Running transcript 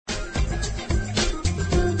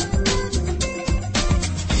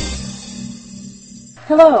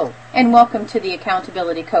Hello, and welcome to the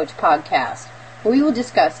Accountability Coach podcast, where we will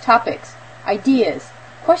discuss topics, ideas,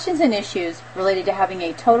 questions, and issues related to having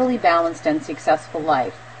a totally balanced and successful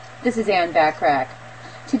life. This is Ann Backrack.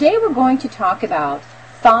 Today we're going to talk about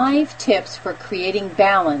 5 tips for creating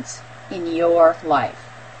balance in your life.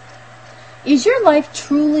 Is your life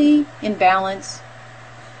truly in balance?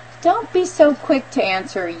 Don't be so quick to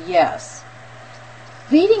answer yes.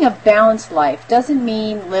 Leading a balanced life doesn't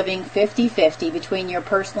mean living 50-50 between your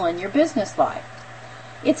personal and your business life.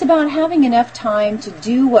 It's about having enough time to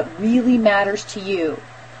do what really matters to you,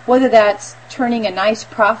 whether that's turning a nice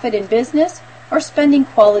profit in business or spending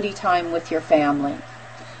quality time with your family.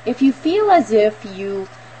 If you feel as if you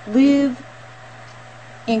live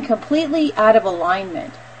in completely out of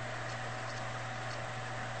alignment,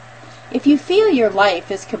 if you feel your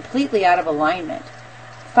life is completely out of alignment,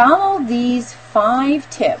 follow these 5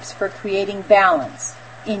 tips for creating balance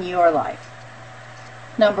in your life.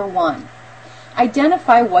 Number 1,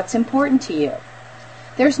 identify what's important to you.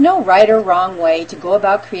 There's no right or wrong way to go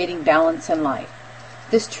about creating balance in life.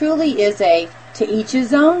 This truly is a to each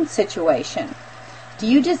his own situation. Do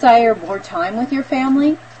you desire more time with your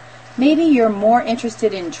family? Maybe you're more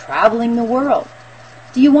interested in traveling the world.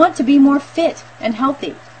 Do you want to be more fit and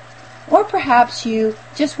healthy? Or perhaps you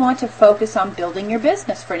just want to focus on building your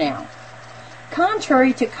business for now.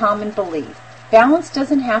 Contrary to common belief, balance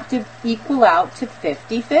doesn't have to equal out to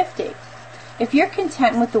 50-50. If you're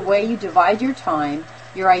content with the way you divide your time,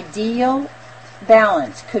 your ideal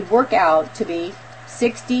balance could work out to be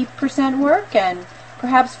 60% work and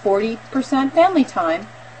perhaps 40% family time,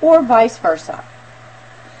 or vice versa.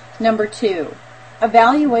 Number 2,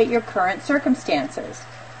 evaluate your current circumstances.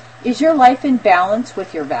 Is your life in balance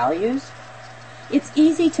with your values? It's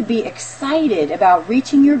easy to be excited about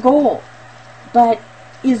reaching your goal, but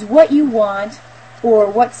is what you want or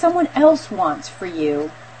what someone else wants for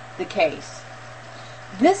you the case?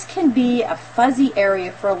 This can be a fuzzy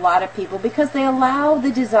area for a lot of people because they allow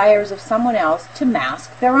the desires of someone else to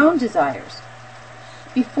mask their own desires.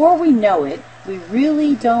 Before we know it, we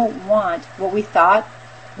really don't want what we thought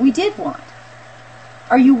we did want.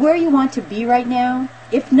 Are you where you want to be right now?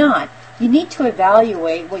 If not, you need to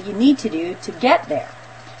evaluate what you need to do to get there.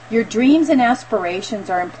 Your dreams and aspirations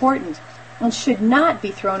are important and should not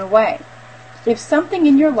be thrown away. If something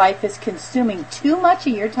in your life is consuming too much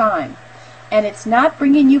of your time and it's not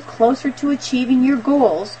bringing you closer to achieving your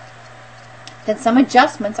goals, then some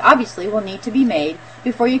adjustments obviously will need to be made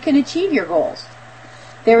before you can achieve your goals.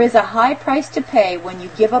 There is a high price to pay when you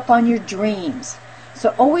give up on your dreams.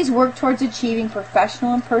 So always work towards achieving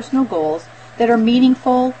professional and personal goals that are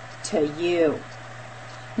meaningful to you.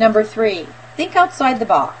 Number 3, think outside the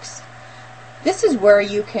box. This is where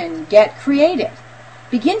you can get creative.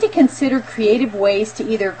 Begin to consider creative ways to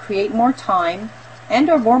either create more time and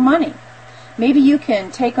or more money. Maybe you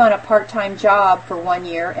can take on a part-time job for 1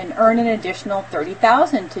 year and earn an additional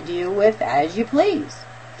 $30,000 to do with as you please.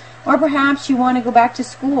 Or perhaps you want to go back to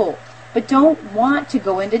school but don't want to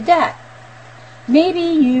go into debt. Maybe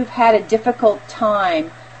you've had a difficult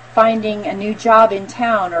time finding a new job in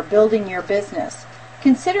town or building your business.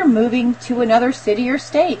 Consider moving to another city or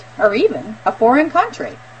state, or even a foreign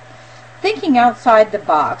country. Thinking outside the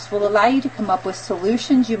box will allow you to come up with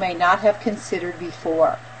solutions you may not have considered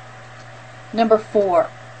before. Number 4,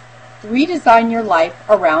 redesign your life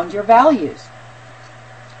around your values.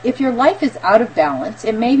 If your life is out of balance,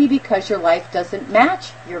 it may be because your life doesn't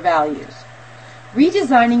match your values.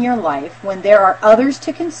 Redesigning your life when there are others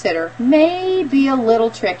to consider may be a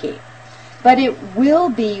little tricky, but it will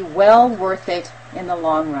be well worth it in the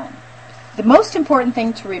long run. The most important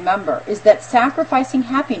thing to remember is that sacrificing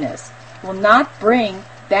happiness will not bring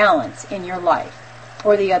balance in your life,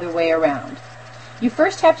 or the other way around. You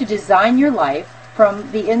first have to design your life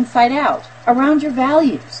from the inside out, around your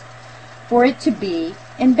values, for it to be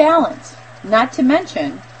in balance, not to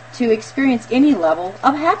mention to experience any level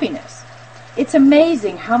of happiness. It's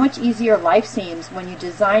amazing how much easier life seems when you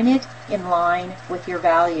design it in line with your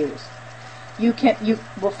values. You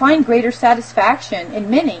will find greater satisfaction in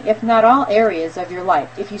many, if not all, areas of your life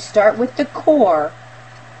if you start with the core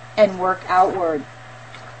and work outward.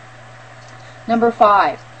 Number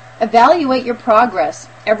 5, evaluate your progress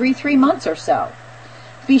every 3 months or so.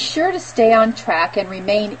 Be sure to stay on track and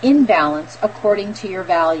remain in balance according to your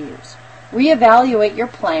values. Reevaluate your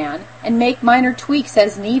plan and make minor tweaks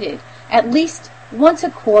as needed, at least once a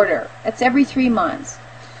quarter. That's every 3 months.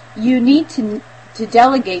 You need to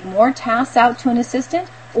delegate more tasks out to an assistant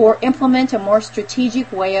or implement a more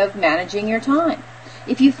strategic way of managing your time.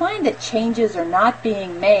 If you find that changes are not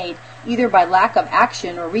being made either by lack of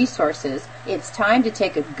action or resources, it's time to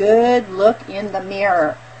take a good look in the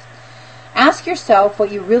mirror. Ask yourself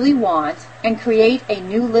what you really want and create a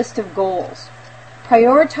new list of goals.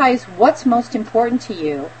 Prioritize what's most important to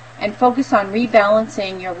you and focus on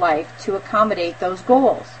rebalancing your life to accommodate those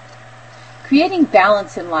goals. Creating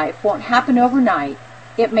balance in life won't happen overnight.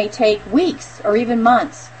 It may take weeks or even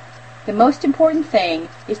months. The most important thing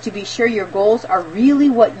is to be sure your goals are really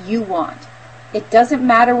what you want. It doesn't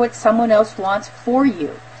matter what someone else wants for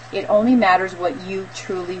you. It only matters what you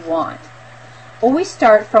truly want. Always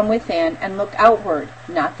start from within and look outward,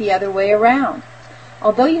 not the other way around.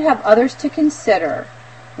 Although you have others to consider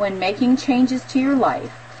when making changes to your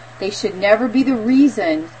life, they should never be the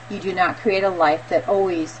reason you do not create a life that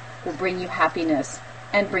always will bring you happiness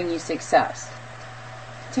and bring you success.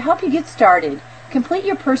 To help you get started, complete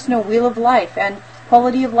your personal Wheel of Life and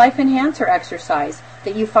Quality of Life Enhancer exercise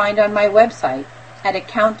that you find on my website at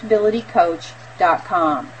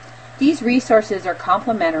accountabilitycoach.com. These resources are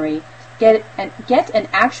complimentary. Get an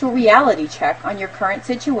actual reality check on your current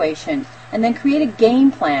situation and then create a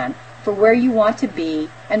game plan for where you want to be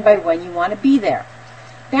and by when you want to be there.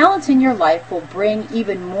 Balance in your life will bring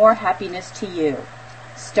even more happiness to you.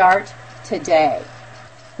 Start today.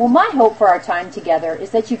 Well, my hope for our time together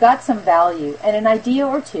is that you got some value and an idea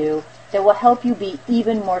or two that will help you be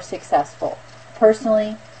even more successful,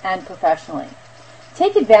 personally and professionally.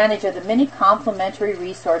 Take advantage of the many complimentary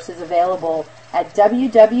resources available at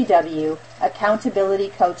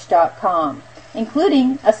www.accountabilitycoach.com,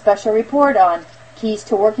 including a special report on keys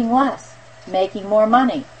to working less, making more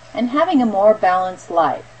money, and having a more balanced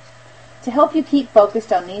life. To help you keep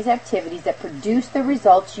focused on these activities that produce the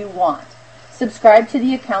results you want, subscribe to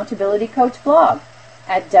the Accountability Coach blog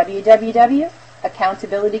at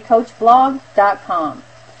www.accountabilitycoachblog.com.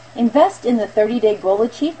 Invest in the 30-day Goal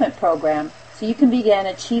Achievement Program so you can begin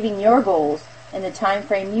achieving your goals in the time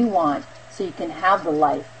frame you want so you can have the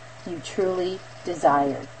life you truly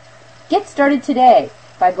desire. Get started today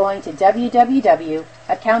by going to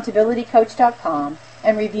www.accountabilitycoach.com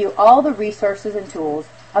and review all the resources and tools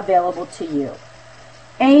available to you.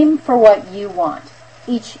 Aim for what you want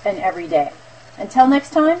each and every day. Until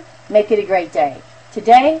next time, make it a great day,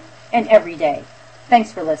 today and every day.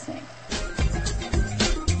 Thanks for listening.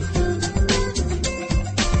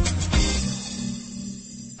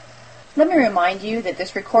 Let me remind you that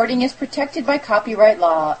this recording is protected by copyright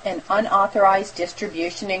law and unauthorized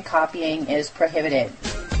distribution and copying is prohibited.